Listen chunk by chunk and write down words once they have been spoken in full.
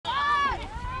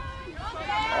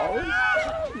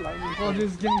Oh,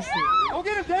 just give me sleep. Go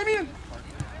get him, Damien!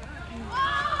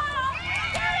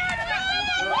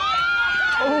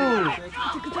 Oh!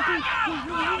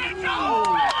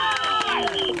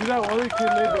 See that other kid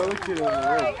made the other kid in the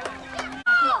red.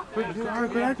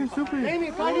 Quit acting stupid.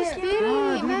 Damien, find his Dude,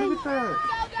 look at that.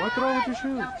 Why throw with your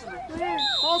shoes?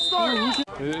 All star!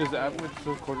 Is the Atwood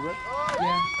still quarterback?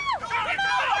 Yeah.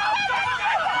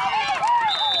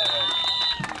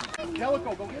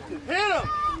 Calico, go get this. Hit him!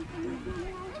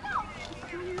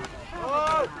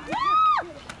 Oh!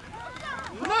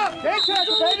 Come up! Can't catch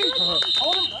him, baby!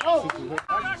 Hold him! Oh!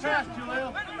 Watch your chest, Julio.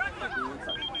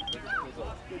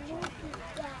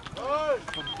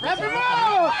 Wrap him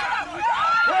up!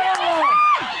 Good job!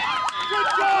 Good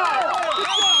job,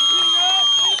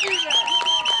 Peanut!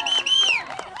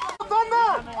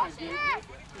 Thunder!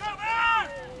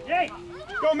 Jake!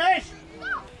 Go, Mace!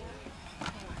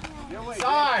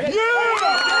 Side!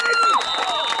 Yeah!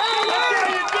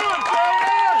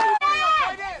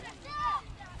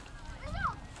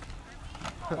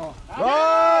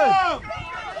 Run!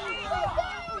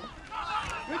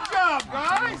 Good job,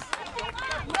 guys!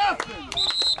 Nothing!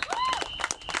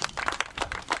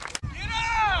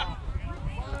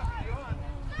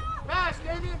 Pass,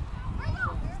 Damien!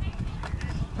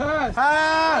 Pass!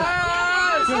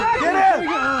 Pass! Get it!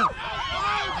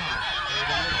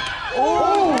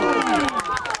 Oh!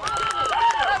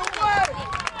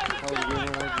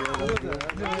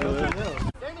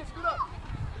 Damien, scoot up!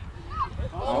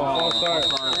 Oh, sorry.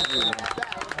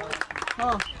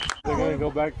 Oh. They're going to go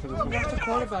back to the What's the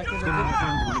quarterback?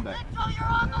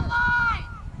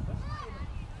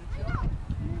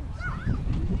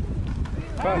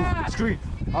 Pass. Screen.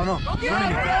 Oh no. There we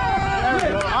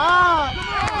go! Ah!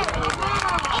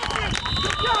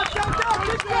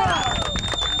 Good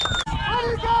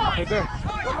job! Right there.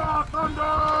 Come on,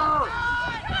 Thunder!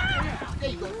 There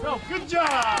you go. Good job!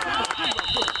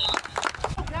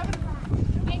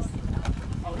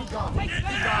 Oh, he got it. He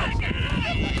got it.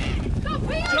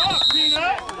 Good job,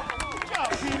 Peanut! Good job,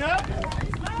 Peanut!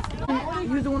 He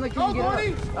was the one that couldn't get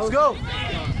Marty! up. Let's go.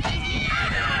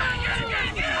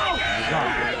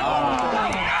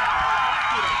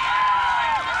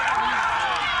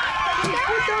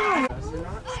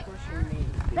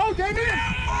 Go, Damien!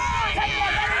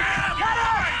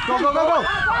 Go, go, go, go!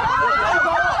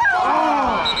 Oh.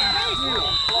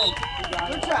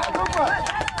 Good job, good one!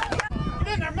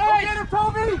 Get in there, Mike! Get him,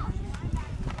 Toby!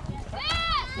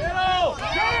 Get him!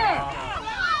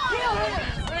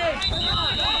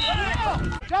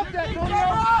 Jump that, Toby!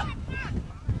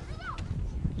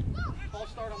 Ball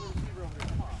start on the receiver over there.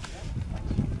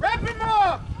 Wrap him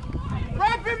up!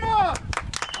 Wrap him up!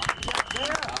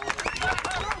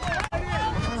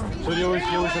 So he always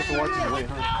has to watch his weight,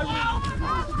 huh?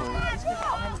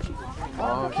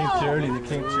 Oh, came too early. They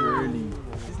came too early.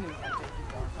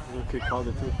 Little kid called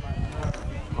it too.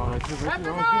 Oh, it's just Wrap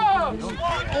him up! Oh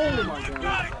my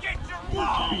god.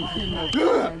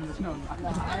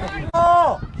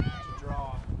 Oh!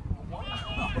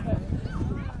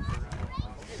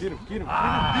 Get him, get him, get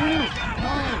him, get him!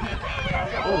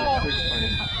 Oh, big play.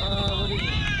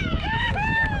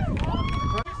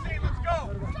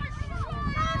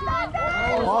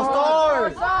 All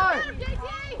stars!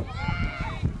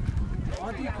 Why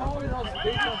do you call it those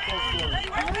big ones?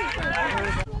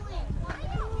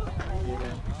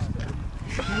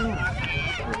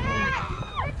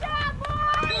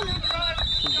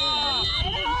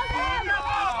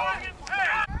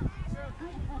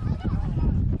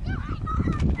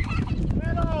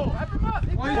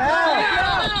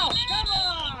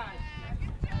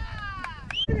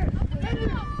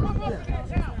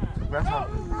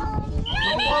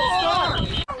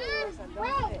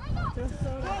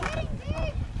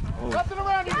 Nothing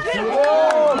around you.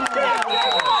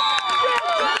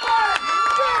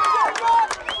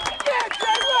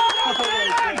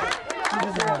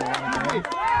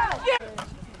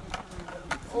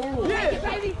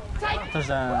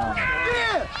 Touchdown.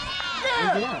 Yeah.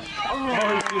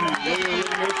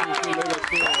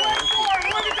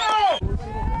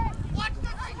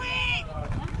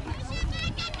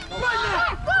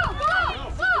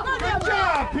 Good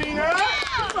job, Peanut.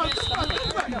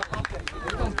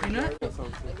 Peanut?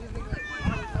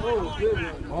 Oh, good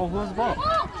one. Oh, who has the ball?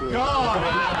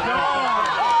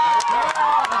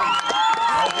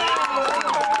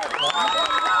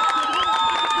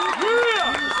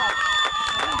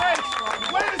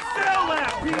 Way to sell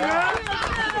that, Peanut.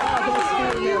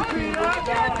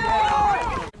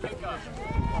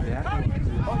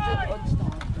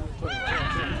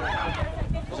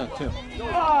 There's not two.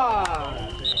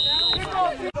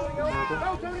 Go,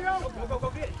 Antonio. Go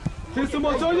get it. Kiss him,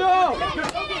 Antonio!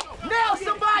 Nail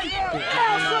somebody!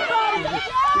 Nail somebody!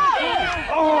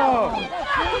 Oh!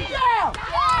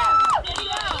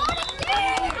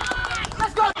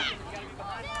 Let's go!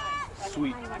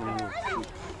 Sweet.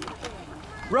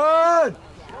 Run!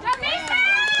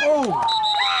 Oh!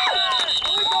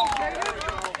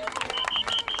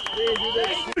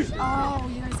 Oh,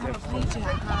 you guys have a play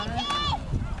jack, huh?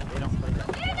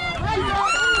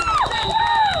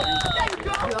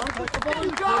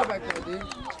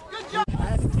 Good job!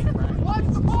 Watch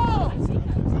the ball!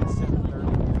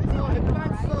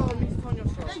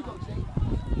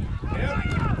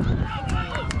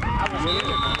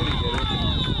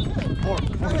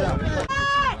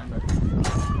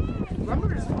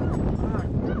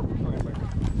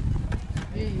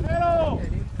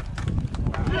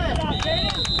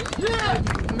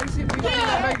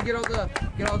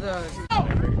 Get all the.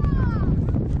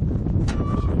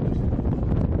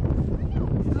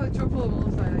 Jump over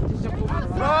the side. Just jump over the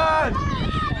line. Run!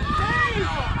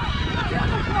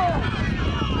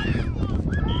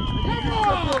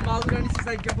 Miles ago, he's just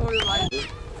like jump over the line.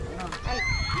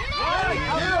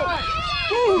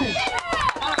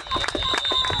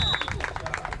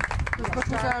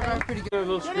 Pretty good.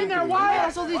 Why?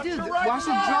 That's all they do. Watch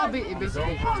the draw,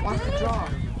 basically. Watch the draw.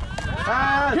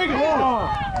 Kick it!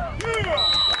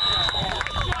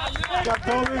 Got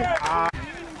Toby.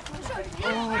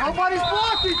 Nobody's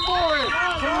blocking for it!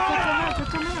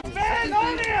 Man,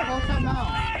 on there!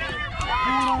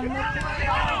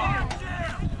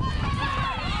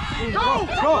 Go!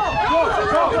 Go!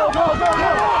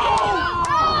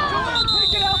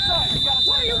 Take it outside!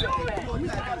 What are you doing?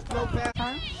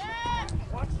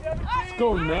 Let's go,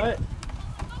 nut.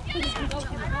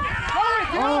 Hurry!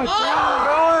 Oh,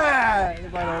 yeah!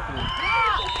 It's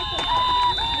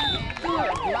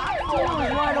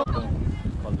wide open.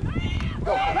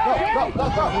 Go!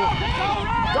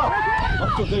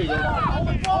 Oh, there you go.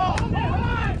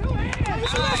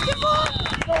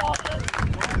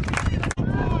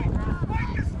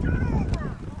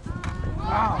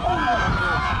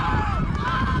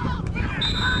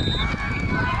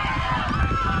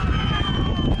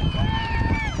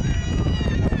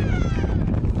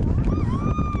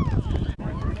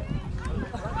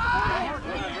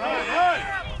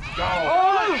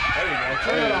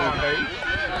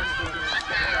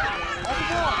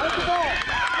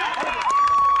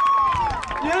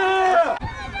 Yeah!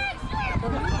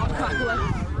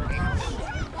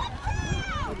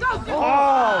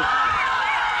 Oh!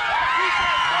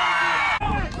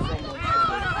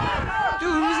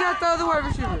 Dude, who's got the other wide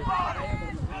receiver?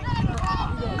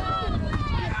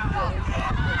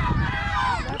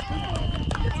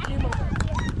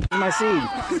 My seed.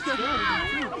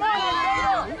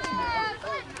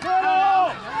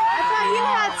 I thought you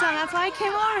had some. That's why I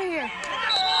came over here.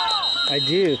 I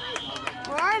do.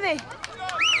 Where are they?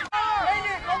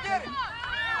 Go get it!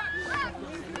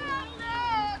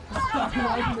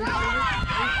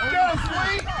 Get him,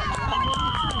 Sweet!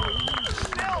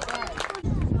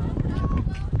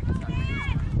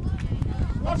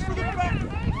 Watch for the back!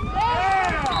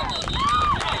 Yeah!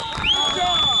 Good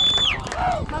job!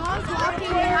 My mom's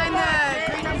walking behind the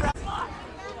green umbrella.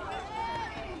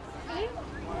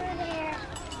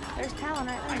 There's talent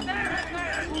right there.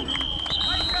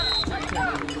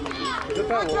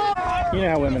 You know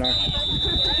how women are.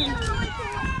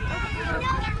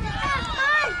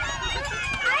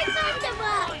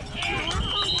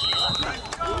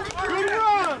 Good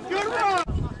run! Good run!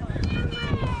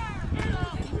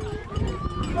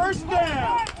 First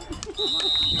down!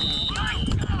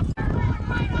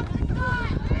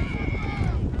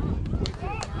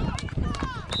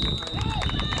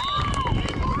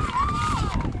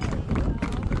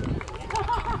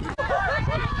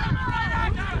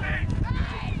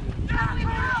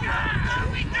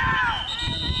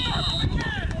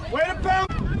 Way to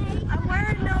bounce! I'm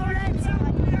wearing no red, so I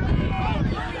could be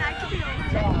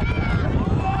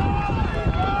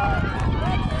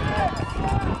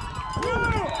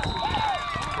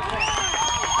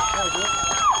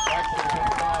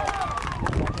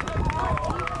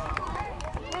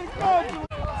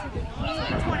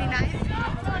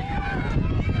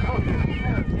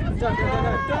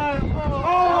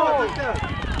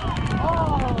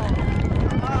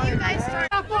You guys start.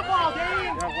 Football,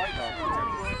 Dave!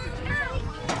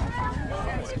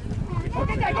 Go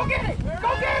get that! Go get it!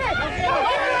 Go get it! Go get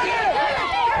it!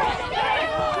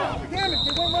 Damn it,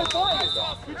 they went right by us.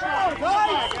 Good job,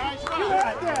 guys! You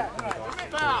had that!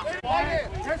 Stop!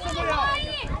 Here's somebody else.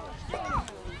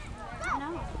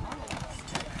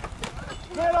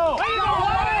 Middle!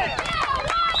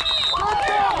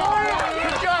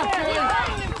 Good job, Jimmy!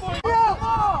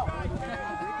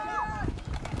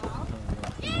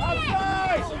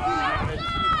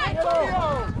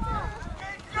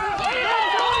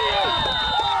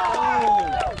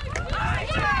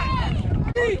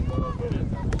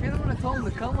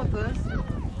 Liz.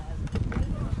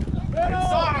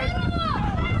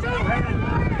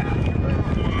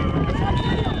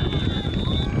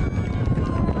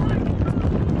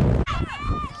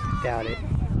 Doubt it.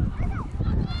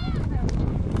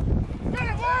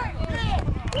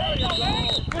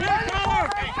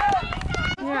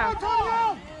 Yeah.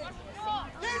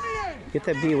 Get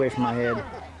that bee away from my head.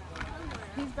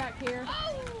 He's back here.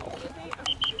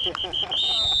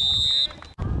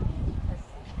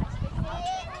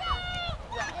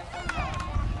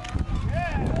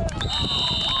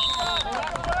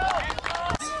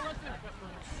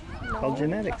 Called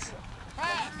genetics.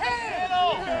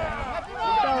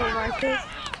 Go, Marcus.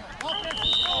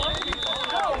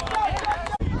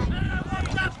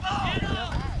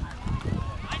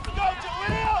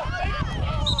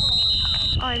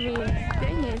 I mean,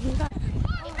 dang it, he got.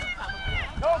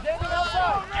 Go, David,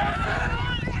 outside!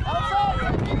 Outside!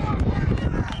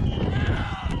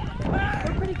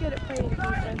 We're pretty good at playing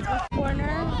defense with corner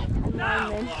and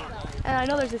linemen. And I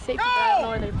know there's a safety, but I don't know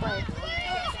where they play.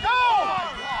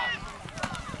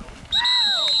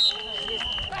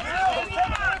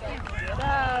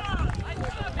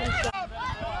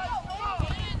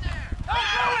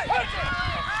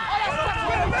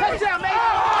 Touchdown, man!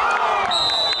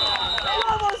 You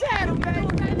almost had him, baby!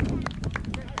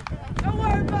 Don't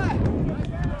worry about it!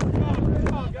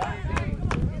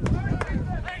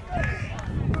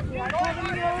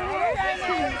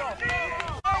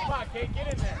 Come on, Kate, get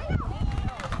in there.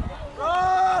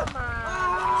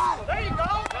 There you go!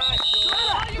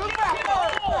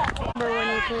 Remember when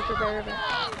you played for Bearville?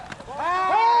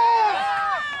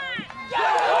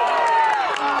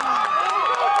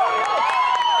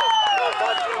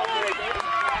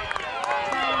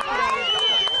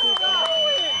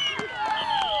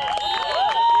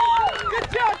 Good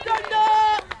job, Thunder!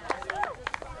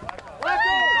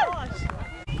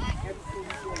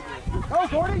 Go,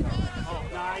 Gordy! Oh,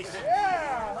 nice.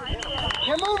 Yeah!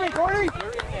 Get moving, Gordy!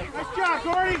 Nice job,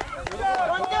 Gordy! Go!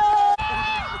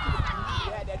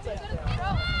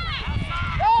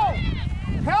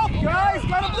 Help, guys!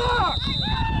 Let him block!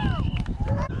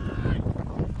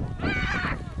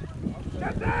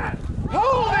 Get that!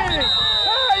 Hold it!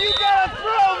 Ah, you gotta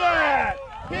throw that!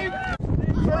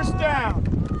 First down.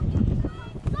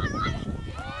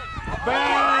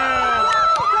 Bam!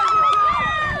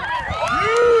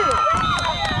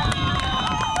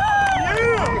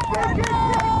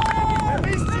 At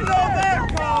least you know that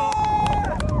call.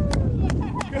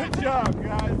 Good job,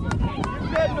 guys.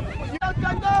 You're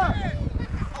getting the.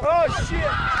 Oh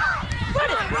shit!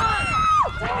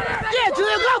 Yeah,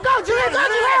 Julian, go, Julian, go,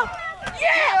 Julian!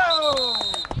 Yeah!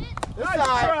 Nice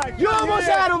try. You almost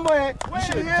had him, man. You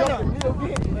should have jumped him.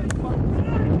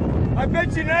 I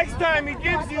bet you next time he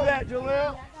gives you that,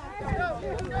 Jaleel.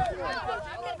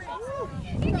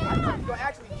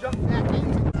 Actually jump back in.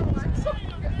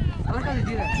 I like how they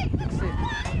do that. It's sick.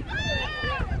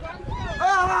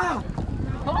 Ah!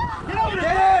 Get over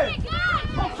there!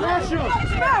 Smash him!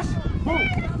 Smash! Boom!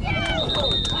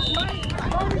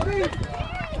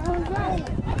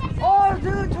 Oh,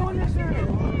 dude, Tony, sir!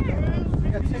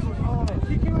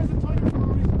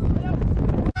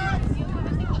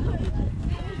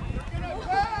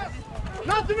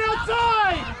 Nothing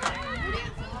outside!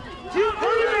 Keep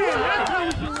moving!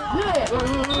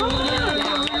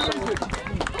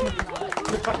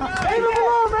 Leave him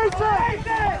alone, Mason!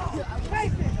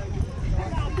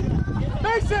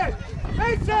 Mason!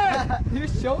 Mason! You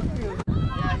showed me.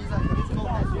 Yeah, he's like, he's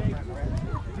cold.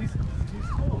 He's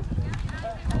cold.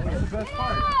 That's the best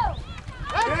part.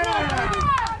 Yeah!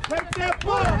 Take that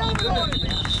ball!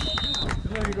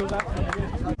 Then he goes out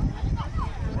again.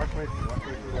 Watch Mason.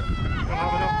 Don't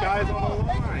have enough guys on the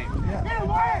line. Yeah. Get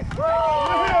away!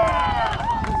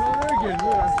 He's over there again.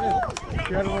 Look, that's it. You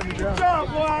gotta run the ground. Good job,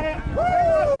 Wyatt!